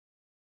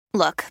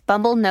Look,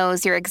 Bumble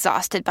knows you're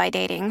exhausted by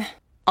dating.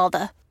 All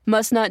the,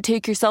 must not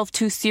take yourself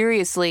too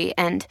seriously,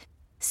 and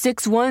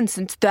 6'1"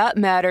 since that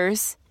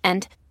matters.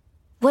 And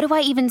what do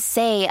I even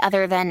say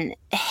other than,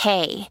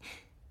 hey?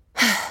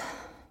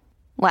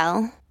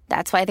 Well,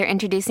 that's why they're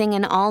introducing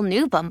an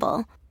all-new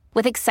Bumble,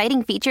 with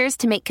exciting features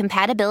to make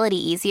compatibility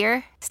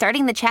easier,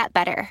 starting the chat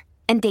better,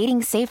 and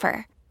dating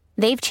safer.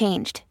 They've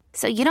changed,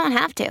 so you don't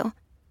have to.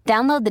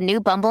 Download the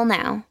new Bumble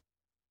now.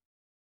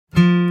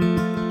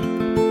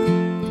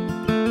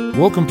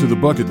 Welcome to the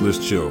Bucket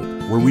List Show,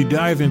 where we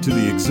dive into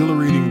the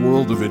exhilarating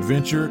world of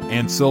adventure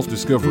and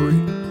self-discovery.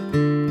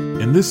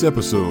 In this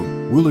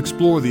episode, we'll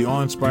explore the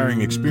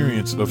awe-inspiring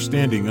experience of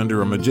standing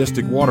under a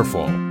majestic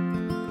waterfall.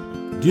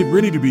 Get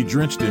ready to be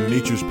drenched in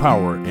nature's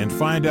power and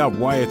find out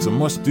why it's a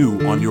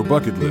must-do on your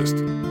bucket list.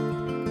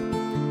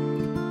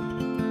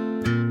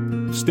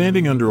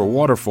 Standing under a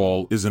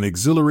waterfall is an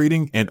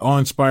exhilarating and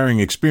awe-inspiring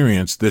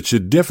experience that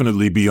should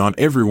definitely be on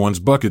everyone's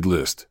bucket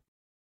list.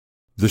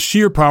 The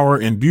sheer power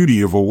and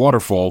beauty of a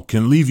waterfall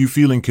can leave you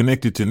feeling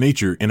connected to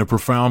nature in a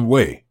profound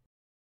way.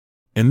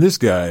 In this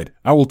guide,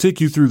 I will take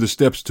you through the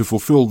steps to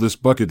fulfill this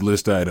bucket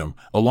list item,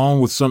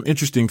 along with some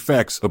interesting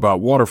facts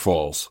about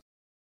waterfalls.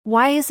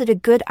 Why is it a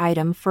good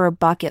item for a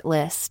bucket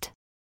list?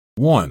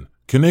 1.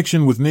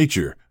 Connection with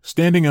nature.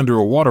 Standing under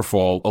a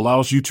waterfall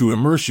allows you to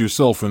immerse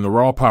yourself in the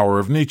raw power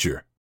of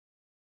nature.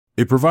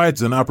 It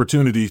provides an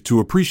opportunity to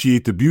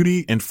appreciate the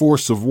beauty and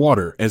force of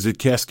water as it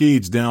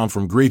cascades down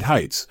from great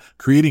heights,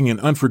 creating an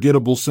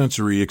unforgettable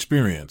sensory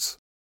experience.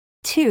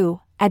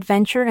 2.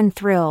 Adventure and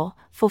thrill.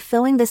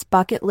 Fulfilling this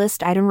bucket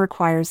list item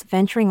requires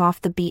venturing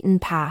off the beaten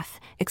path,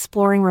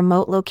 exploring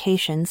remote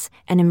locations,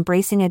 and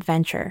embracing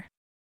adventure.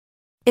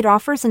 It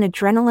offers an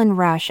adrenaline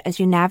rush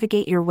as you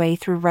navigate your way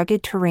through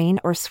rugged terrain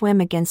or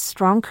swim against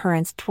strong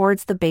currents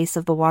towards the base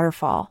of the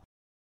waterfall.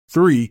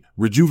 3.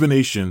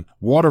 Rejuvenation.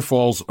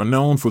 Waterfalls are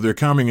known for their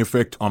calming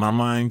effect on our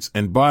minds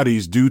and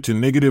bodies due to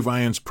negative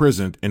ions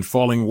present in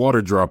falling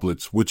water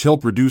droplets, which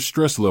help reduce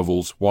stress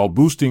levels while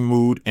boosting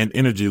mood and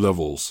energy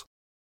levels.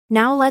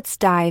 Now let's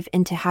dive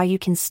into how you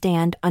can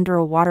stand under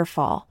a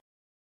waterfall.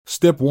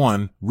 Step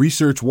 1.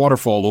 Research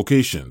waterfall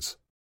locations.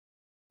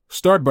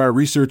 Start by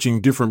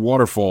researching different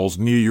waterfalls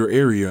near your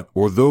area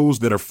or those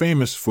that are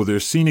famous for their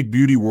scenic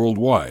beauty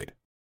worldwide.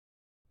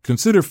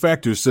 Consider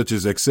factors such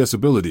as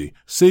accessibility,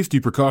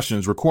 safety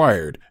precautions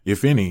required,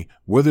 if any,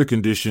 weather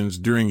conditions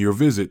during your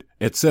visit,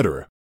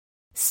 etc.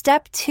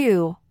 Step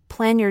 2.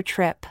 Plan your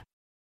trip.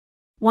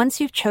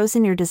 Once you've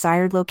chosen your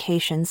desired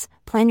locations,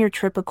 plan your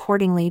trip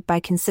accordingly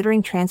by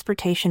considering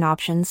transportation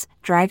options,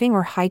 driving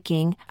or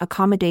hiking,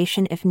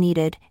 accommodation if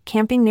needed,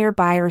 camping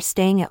nearby or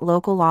staying at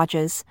local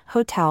lodges,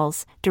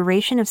 hotels,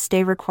 duration of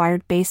stay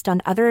required based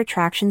on other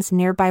attractions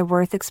nearby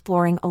worth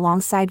exploring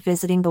alongside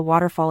visiting the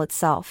waterfall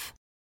itself.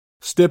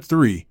 Step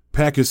 3.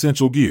 Pack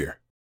essential gear.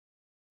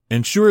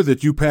 Ensure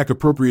that you pack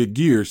appropriate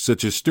gear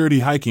such as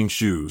sturdy hiking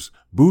shoes,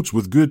 boots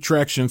with good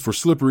traction for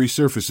slippery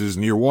surfaces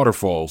near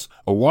waterfalls,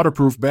 a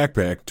waterproof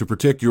backpack to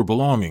protect your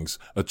belongings,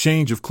 a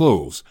change of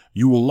clothes,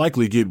 you will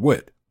likely get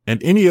wet,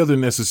 and any other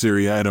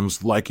necessary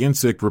items like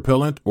insect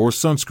repellent or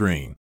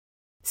sunscreen.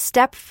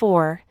 Step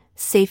 4.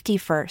 Safety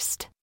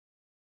first.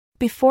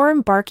 Before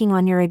embarking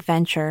on your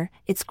adventure,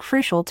 it's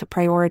crucial to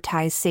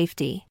prioritize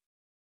safety.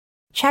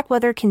 Check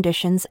weather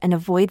conditions and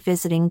avoid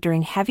visiting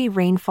during heavy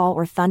rainfall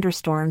or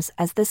thunderstorms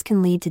as this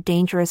can lead to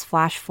dangerous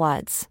flash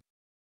floods.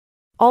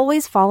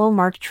 Always follow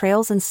marked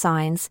trails and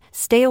signs,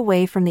 stay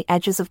away from the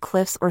edges of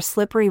cliffs or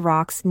slippery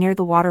rocks near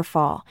the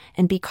waterfall,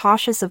 and be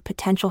cautious of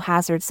potential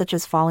hazards such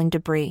as falling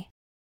debris.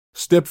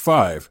 Step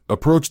 5.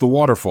 Approach the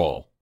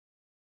waterfall.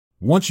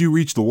 Once you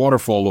reach the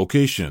waterfall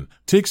location,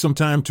 take some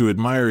time to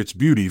admire its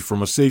beauty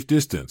from a safe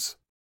distance.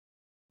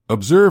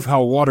 Observe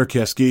how water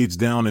cascades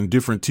down in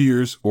different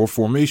tiers or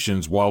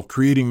formations while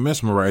creating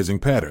mesmerizing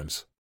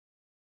patterns.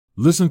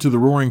 Listen to the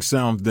roaring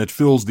sound that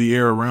fills the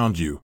air around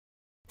you.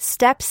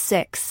 Step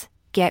 6.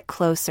 Get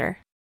closer.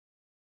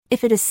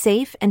 If it is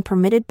safe and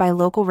permitted by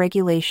local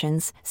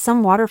regulations,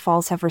 some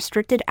waterfalls have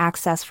restricted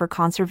access for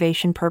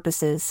conservation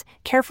purposes.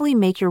 Carefully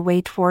make your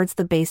way towards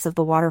the base of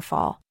the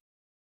waterfall.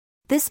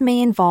 This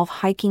may involve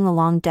hiking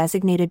along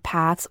designated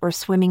paths or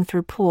swimming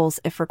through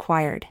pools if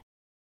required.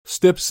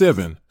 Step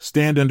 7.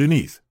 Stand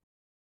underneath.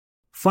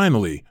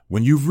 Finally,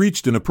 when you've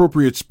reached an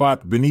appropriate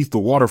spot beneath the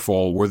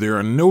waterfall where there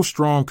are no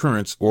strong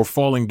currents or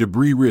falling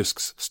debris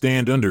risks,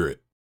 stand under it.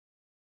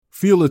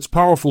 Feel its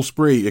powerful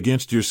spray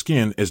against your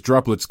skin as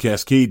droplets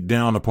cascade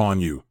down upon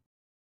you.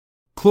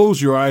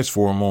 Close your eyes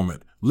for a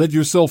moment. Let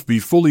yourself be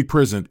fully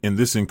present in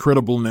this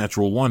incredible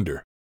natural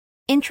wonder.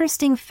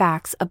 Interesting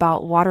facts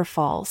about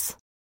waterfalls.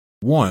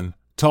 1.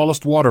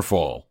 Tallest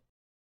waterfall.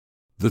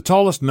 The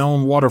tallest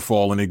known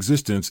waterfall in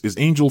existence is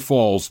Angel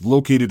Falls,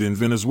 located in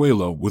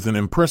Venezuela with an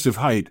impressive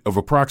height of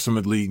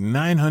approximately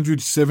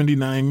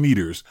 979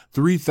 meters,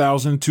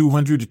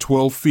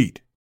 3,212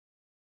 feet.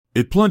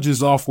 It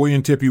plunges off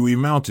Huayntepui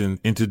Mountain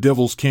into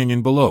Devil's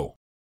Canyon below.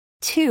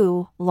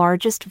 2.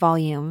 Largest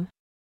volume.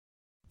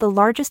 The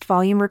largest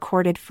volume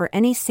recorded for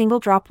any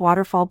single-drop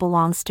waterfall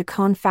belongs to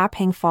Khon Phap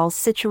Hang Falls,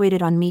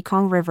 situated on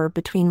Mekong River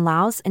between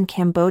Laos and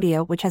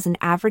Cambodia, which has an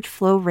average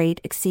flow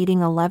rate exceeding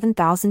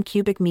 11,000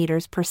 cubic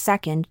meters per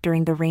second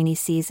during the rainy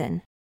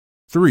season.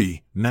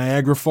 3.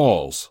 Niagara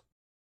Falls.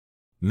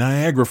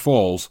 Niagara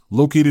Falls,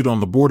 located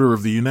on the border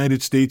of the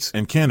United States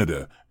and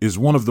Canada, is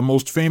one of the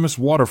most famous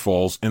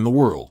waterfalls in the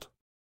world.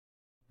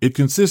 It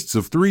consists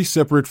of 3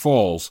 separate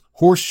falls: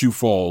 Horseshoe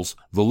Falls,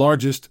 the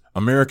largest,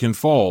 American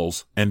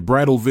Falls, and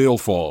Bridal Veil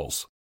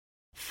Falls.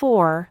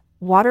 4.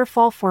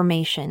 Waterfall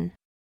formation.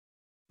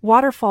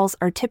 Waterfalls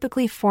are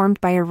typically formed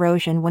by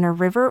erosion when a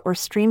river or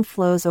stream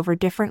flows over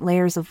different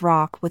layers of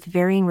rock with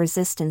varying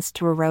resistance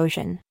to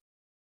erosion.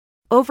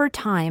 Over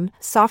time,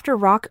 softer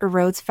rock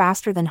erodes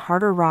faster than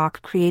harder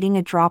rock, creating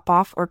a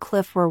drop-off or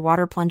cliff where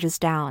water plunges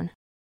down.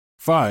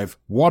 5.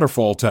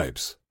 Waterfall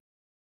types.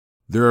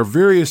 There are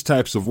various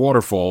types of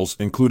waterfalls,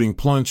 including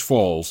plunge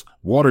falls,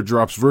 water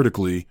drops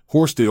vertically;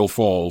 Horsetail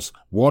Falls,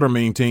 water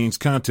maintains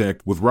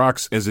contact with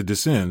rocks as it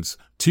descends;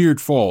 tiered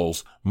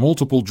falls,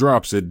 multiple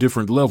drops at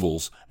different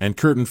levels; and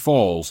curtain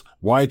falls,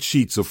 wide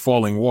sheets of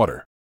falling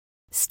water.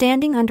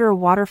 Standing under a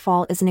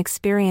waterfall is an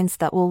experience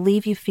that will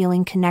leave you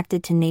feeling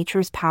connected to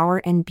nature's power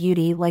and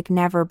beauty like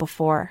never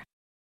before.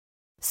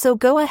 So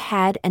go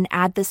ahead and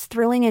add this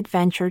thrilling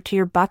adventure to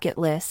your bucket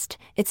list.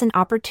 It's an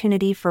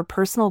opportunity for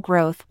personal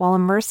growth while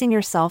immersing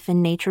yourself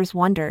in nature's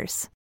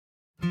wonders.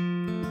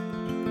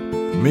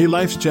 May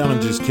life's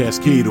challenges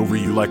cascade over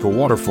you like a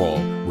waterfall,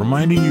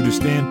 reminding you to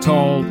stand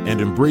tall and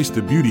embrace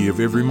the beauty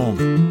of every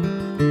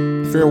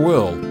moment.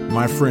 Farewell,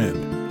 my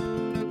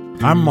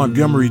friend. I'm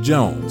Montgomery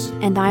Jones.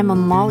 And I'm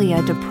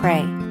Amalia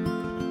Dupre.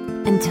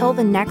 Until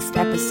the next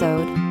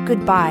episode,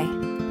 goodbye.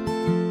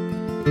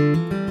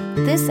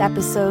 This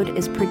episode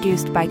is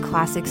produced by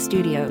Classic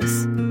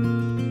Studios.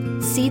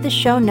 See the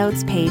show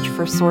notes page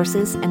for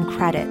sources and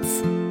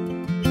credits.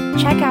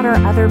 Check out our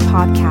other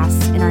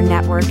podcasts in our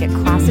network at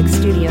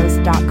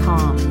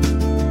classicstudios.com.